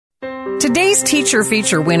Today's teacher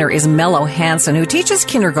feature winner is Mello Hansen, who teaches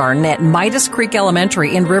kindergarten at Midas Creek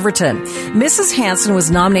Elementary in Riverton. Mrs. Hansen was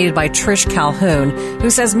nominated by Trish Calhoun, who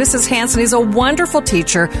says Mrs. Hansen is a wonderful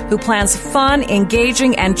teacher who plans fun,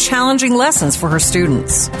 engaging, and challenging lessons for her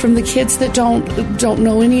students. From the kids that don't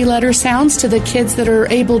know any letter sounds to the kids that are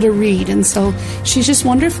able to read. And so she's just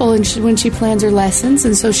wonderful when she plans her lessons,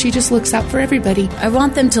 and so she just looks out for everybody. I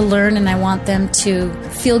want them to learn, and I want them to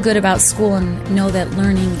feel good about school and know that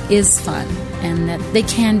learning is fun and that they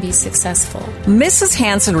can be successful. Mrs.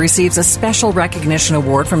 Hansen receives a special recognition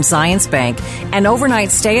award from Zions Bank, an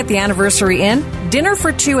overnight stay at the Anniversary Inn, dinner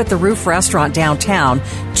for two at the Roof Restaurant downtown,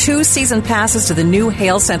 2 season passes to the new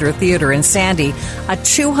Hale Center Theater in Sandy, a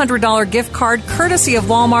 $200 gift card courtesy of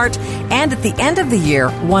Walmart, and at the end of the year,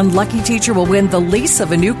 one lucky teacher will win the lease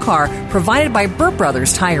of a new car provided by Burt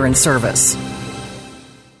Brothers Tire and Service.